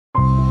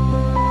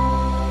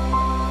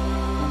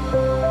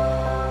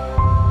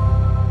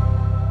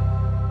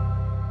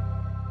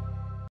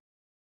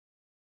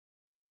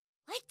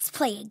Let's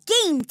play a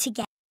game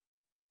together.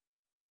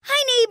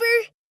 Hi,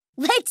 neighbor.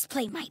 Let's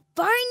play my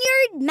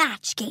Barnyard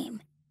match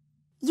game.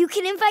 You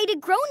can invite a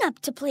grown-up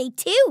to play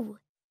too.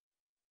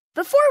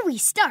 Before we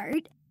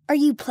start, are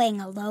you playing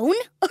alone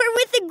or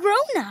with a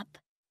grown-up?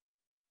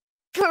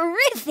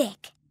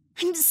 Terrific!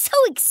 I'm so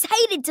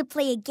excited to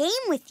play a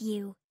game with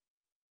you.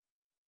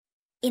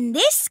 In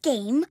this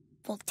game,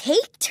 we'll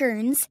take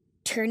turns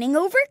turning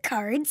over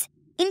cards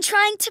and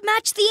trying to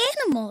match the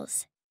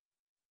animals.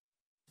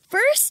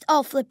 First,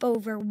 I'll flip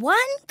over one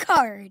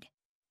card.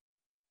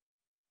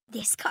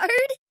 This card?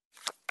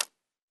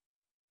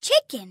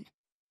 Chicken.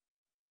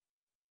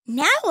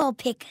 Now I'll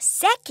pick a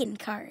second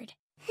card.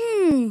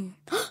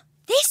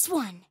 This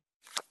one.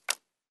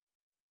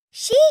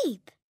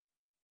 Sheep.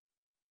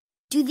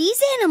 Do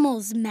these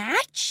animals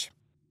match?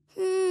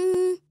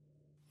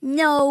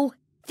 No,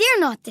 they're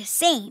not the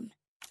same.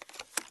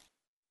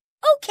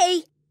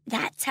 Okay,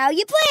 that's how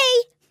you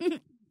play.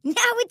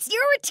 Now it's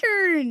your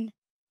turn.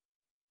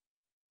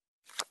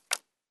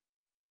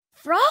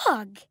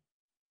 Frog.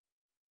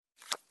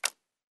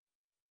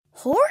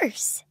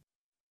 Horse.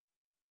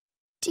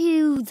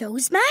 Do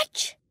those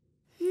match?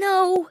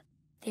 No,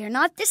 they're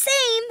not the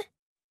same.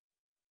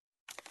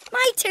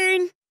 My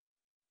turn.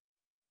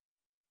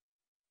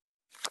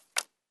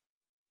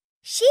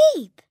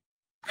 Sheep.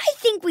 I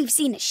think we've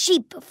seen a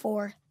sheep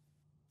before.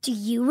 Do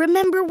you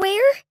remember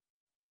where?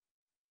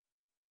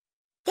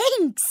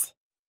 Thanks.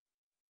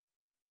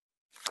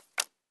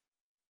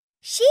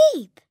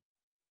 Sheep.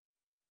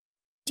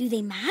 Do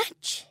they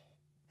match?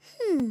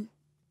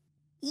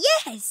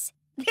 Yes,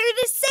 they're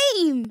the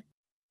same.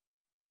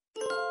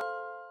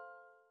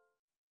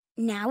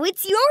 Now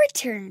it's your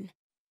turn.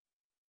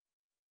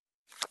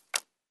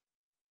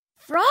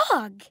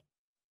 Frog.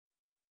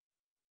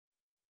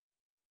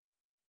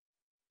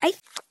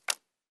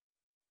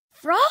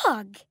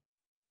 Frog.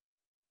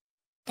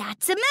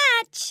 That's a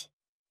match.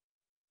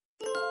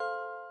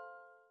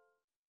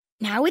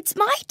 Now it's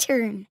my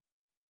turn.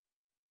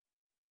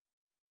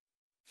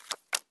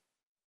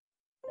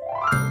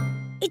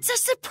 It's a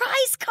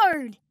surprise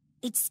card.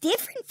 It's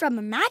different from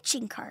a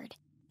matching card.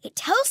 It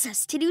tells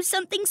us to do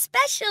something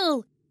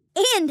special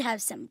and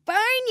have some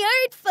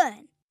barnyard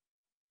fun.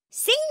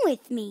 Sing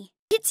with me.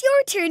 It's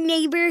your turn,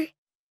 neighbor.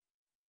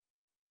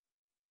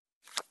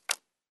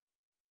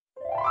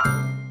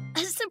 A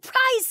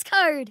surprise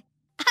card.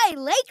 I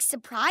like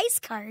surprise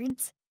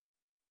cards.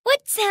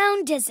 What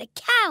sound does a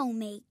cow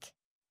make?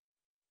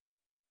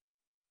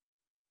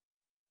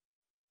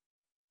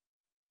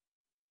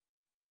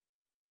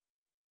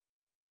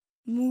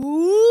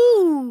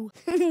 Moo!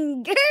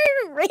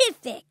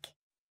 Terrific!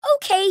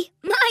 Okay,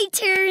 my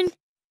turn.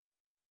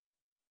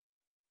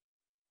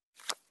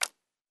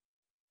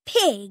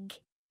 Pig.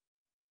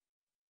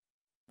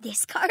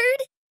 This card?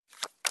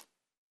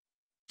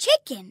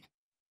 Chicken.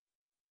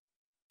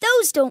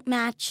 Those don't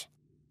match.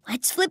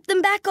 Let's flip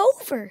them back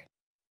over.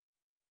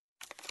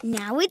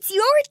 Now it's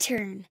your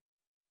turn.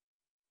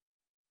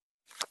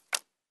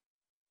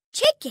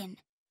 Chicken.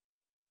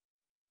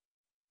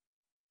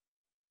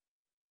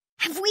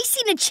 Have we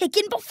seen a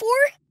chicken before?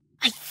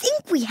 I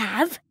think we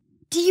have.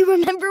 Do you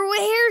remember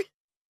where?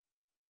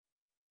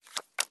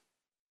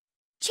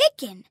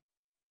 Chicken.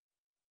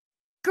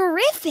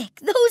 Terrific!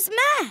 Those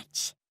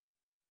match.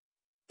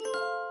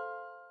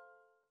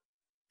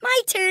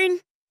 My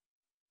turn.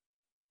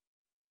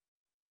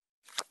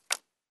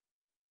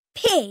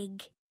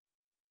 Pig.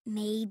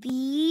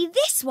 Maybe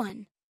this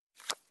one.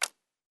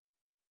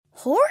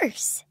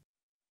 Horse.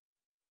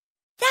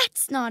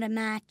 That's not a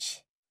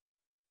match.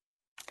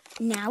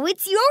 Now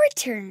it's your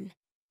turn.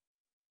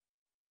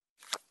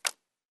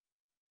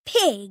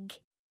 Pig.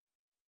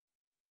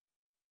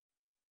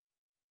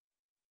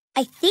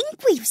 I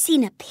think we've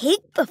seen a pig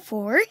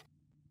before.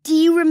 Do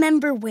you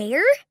remember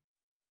where?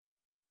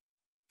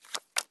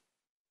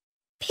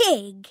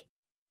 Pig.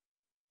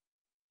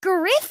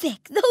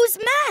 Terrific! Those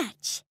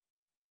match.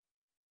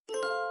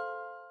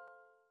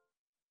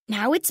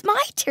 Now it's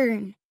my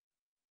turn.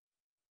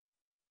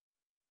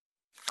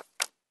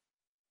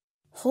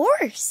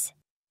 Horse.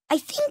 I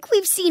think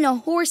we've seen a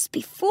horse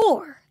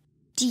before.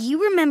 Do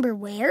you remember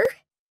where?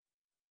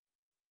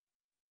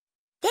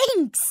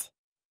 Thanks.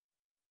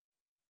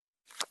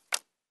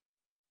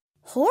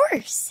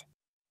 Horse.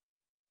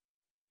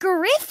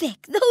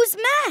 Terrific! Those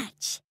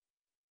match.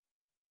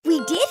 We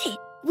did it.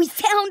 We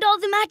found all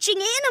the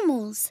matching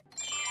animals.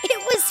 It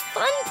was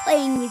fun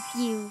playing with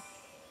you.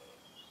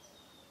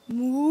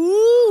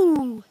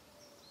 Moo!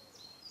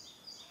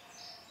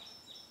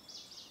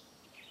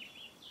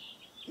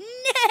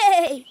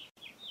 Nay!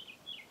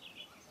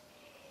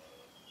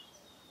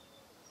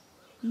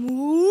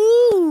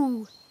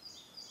 Moo!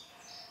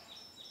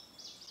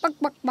 Bark,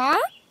 bark, bark.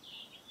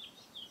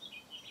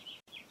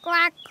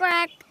 Quack,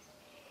 quack.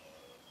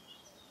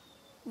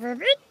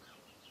 Ribbit.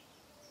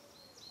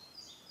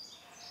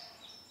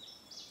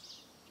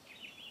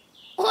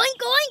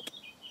 Oink, oink.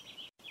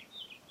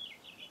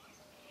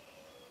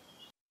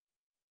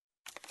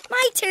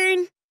 My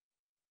turn.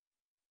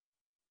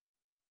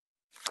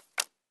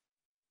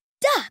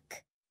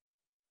 Duck.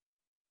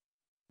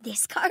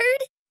 This card?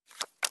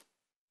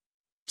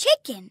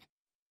 Chicken.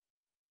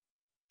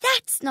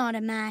 That's not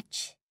a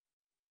match.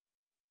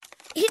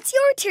 It's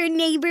your turn,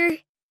 neighbor.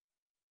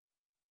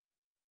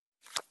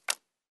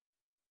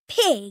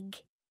 Pig.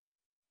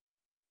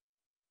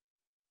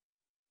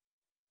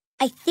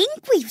 I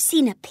think we've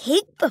seen a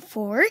pig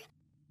before.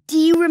 Do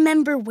you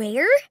remember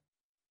where?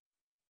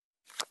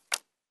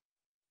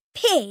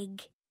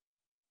 Pig.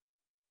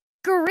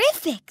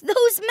 Terrific!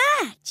 Those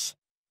match!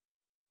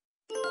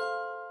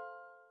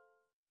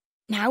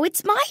 Now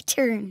it's my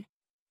turn.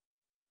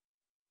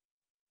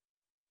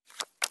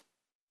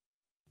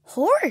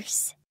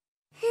 Horse.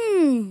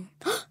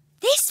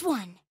 This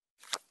one.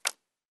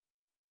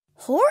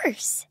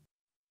 Horse.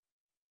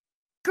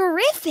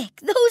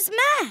 Terrific! Those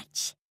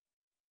match!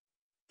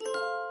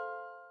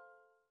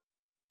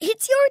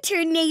 It's your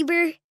turn,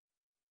 neighbor.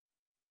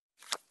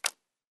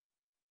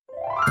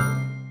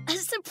 A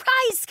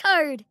surprise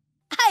card!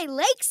 I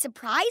like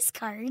surprise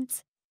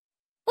cards.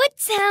 What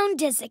sound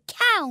does a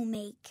cow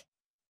make?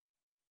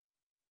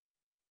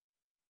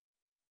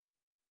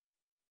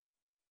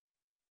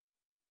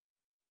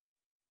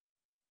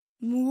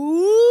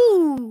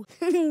 Moo!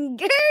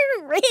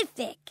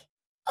 Terrific!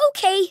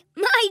 Okay,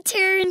 my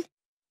turn.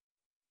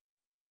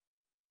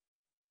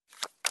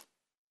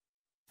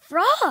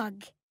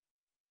 Frog.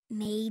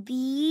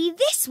 Maybe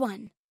this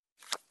one.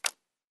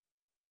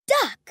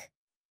 Duck.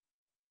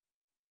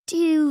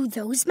 Do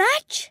those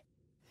match?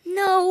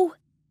 No,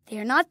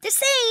 they're not the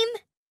same.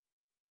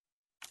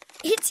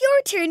 It's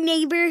your turn,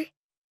 neighbor.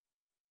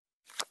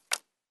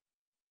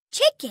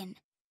 Chicken.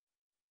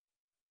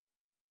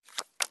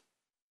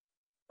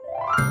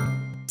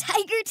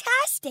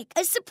 Tiger-tastic,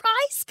 a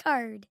surprise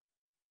card.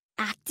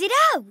 Act it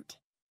out.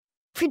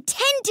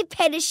 Pretend to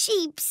pet a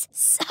sheep's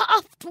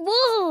soft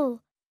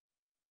wool.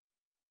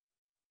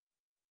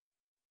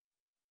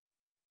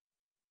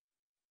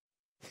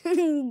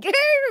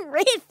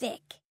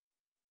 Terrific.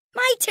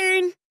 My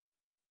turn.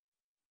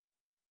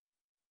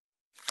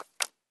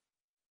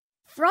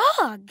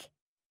 Frog.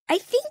 I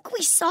think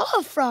we saw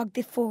a frog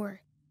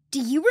before.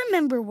 Do you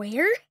remember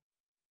where?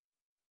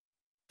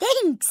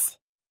 Thanks.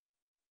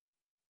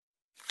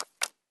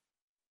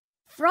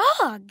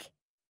 Frog.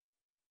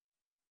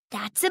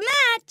 That's a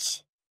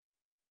match.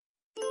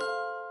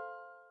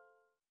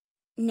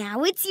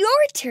 Now it's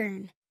your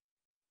turn.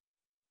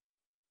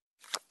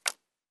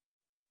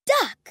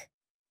 Duck.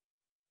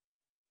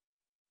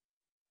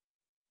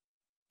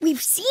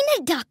 We've seen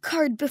a duck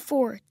card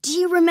before. Do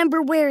you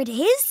remember where it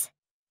is?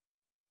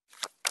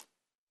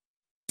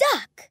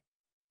 Duck.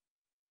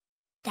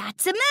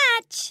 That's a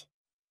match.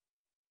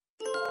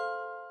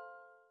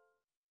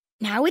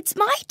 Now it's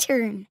my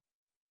turn.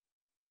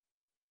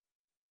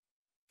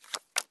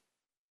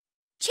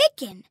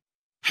 Chicken.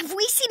 Have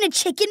we seen a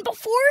chicken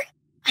before?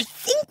 I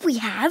think we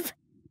have.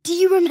 Do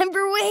you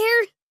remember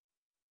where?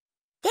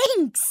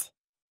 Thanks.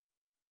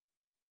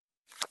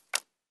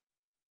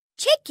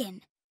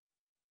 Chicken.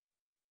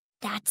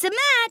 That's a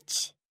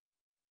match.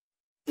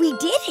 We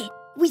did it.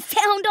 We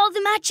found all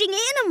the matching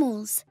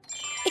animals.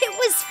 It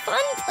was fun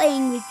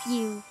playing with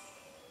you.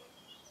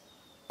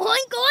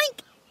 Oink, oink.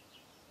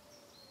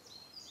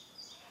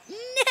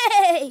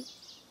 Nay.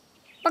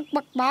 Bark,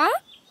 bark,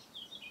 bark.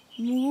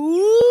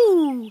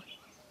 Moo.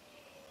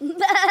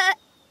 Bah.